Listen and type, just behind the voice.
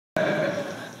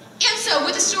So,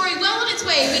 with the story well on its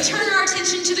way, we turn our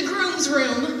attention to the groom's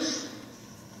room.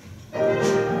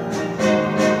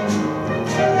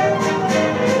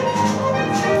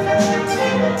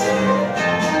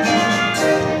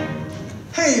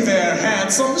 Hey there,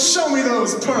 handsome. Show me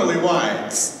those pearly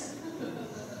whites.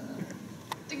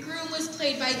 The groom was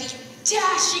played by the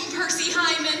dashing Percy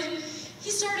Hyman.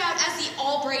 He started out as the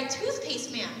Albright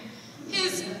toothpaste man.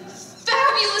 His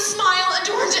fabulous smile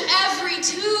adorned every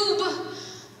tube.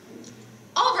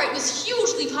 Albright was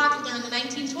hugely popular in the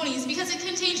 1920s because it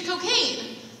contained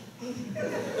cocaine.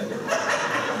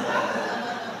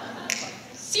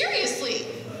 Seriously,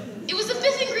 it was the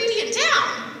 5th ingredient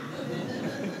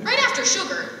down. Right after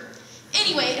sugar.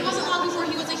 Anyway, it wasn't long before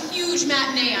he was a huge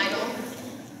matinee idol.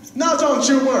 Now don't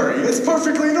you worry, it's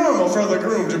perfectly normal for the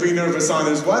groom to be nervous on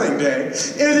his wedding day.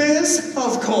 It is,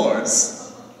 of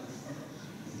course.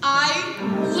 I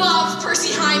love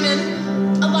Percy Hyman.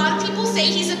 A lot of people say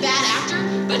he's a bad actor,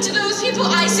 but to those people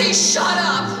I say shut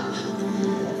up.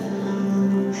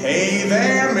 Hey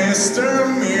there, Mr.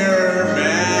 Mirror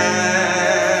Man.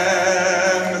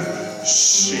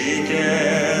 Shaking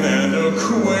and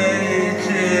a-quaking,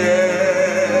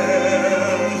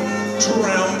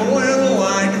 trembling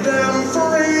like them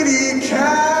fraidy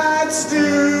cats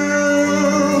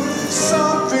do.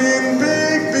 Something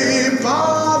big be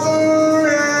bothering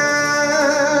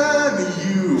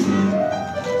you.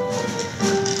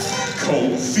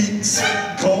 Cold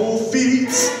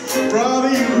feet, brother,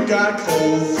 you got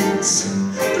cold feet.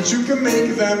 But you can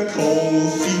make them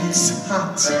cold feet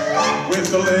hot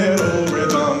with a little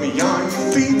rhythm. Young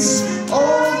feet,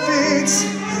 old feet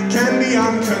can be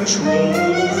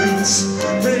uncontrolled feet.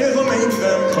 Rhythm make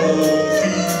them cold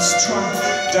feet. Trot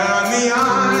down the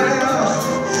aisle,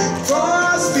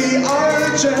 cross the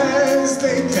arches,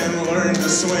 they can learn to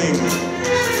swing.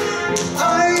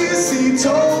 Icy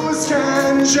toes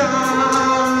can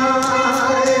jive.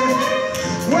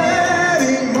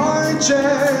 Wedding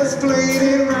marches played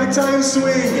in ragtime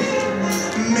swing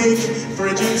make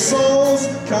frigid souls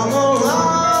come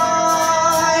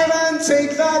alive and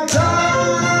take that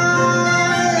dive.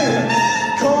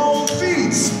 Cold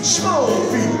feet, schmold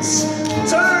feet,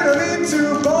 turn them into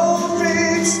bold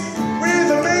feet.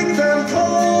 Rhythm make them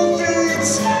cold feet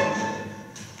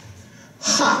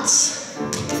hot.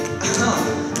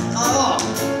 Oh,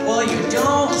 well you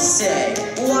don't say.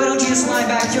 Why don't you just lie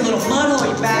back to your little muddle,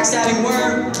 you backstabbing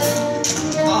worm?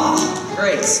 Oh,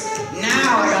 great.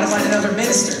 Now I gotta find another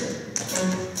minister.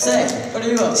 Say, what are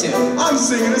you up to? I'm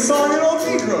singing a song an old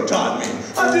Negro taught me.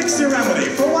 A Dixie remedy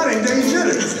for wedding day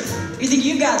jitters. You think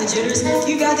you've got the jitters?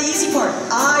 You got the easy part.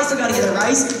 I still gotta get the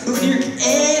rice, boutonniere,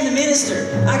 and the minister.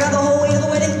 I got the whole weight of the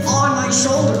wedding on my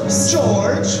shoulders.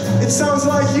 George, it sounds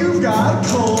like you've got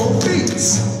cold feet.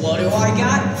 What do I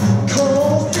got?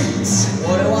 Cold feet.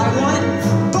 What do I want?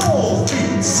 Bold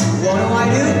feet. What do I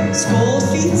do? Scold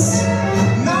feet?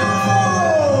 No!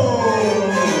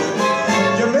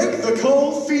 You make the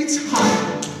cold feet hot.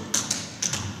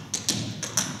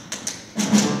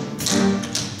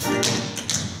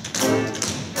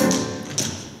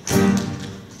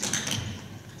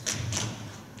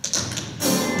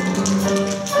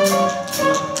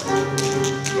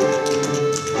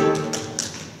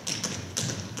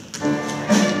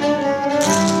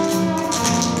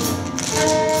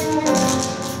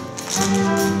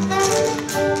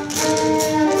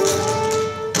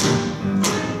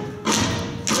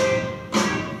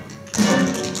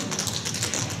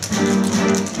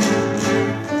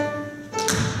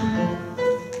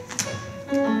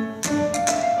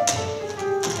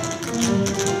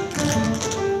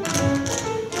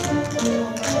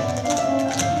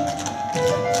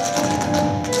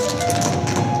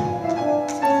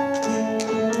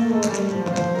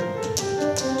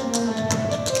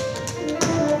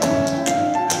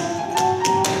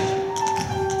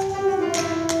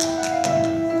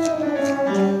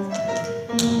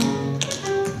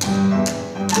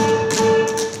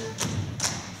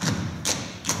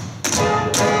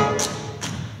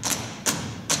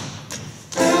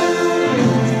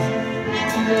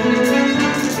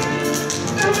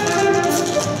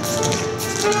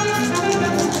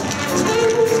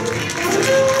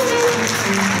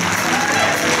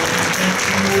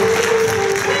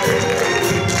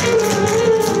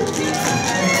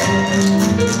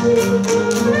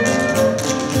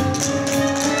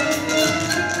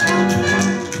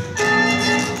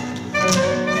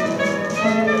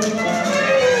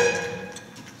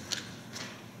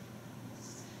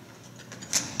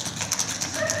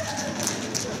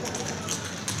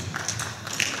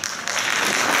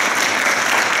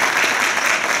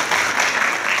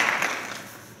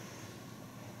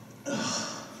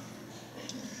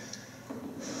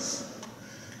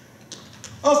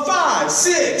 5,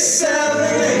 6, 7,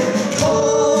 8.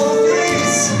 Cold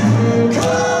feet,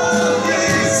 cold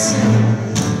feet.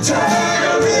 Turn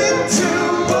them into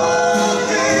bold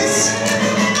feet.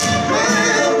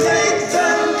 We'll make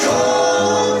them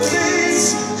cold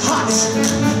feet hot.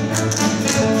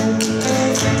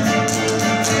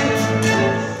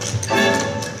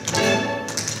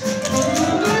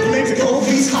 You make the cold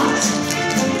feet hot.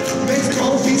 You make the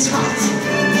cold feet hot.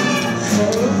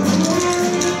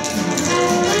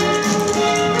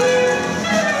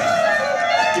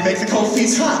 You make the cold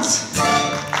feet hot.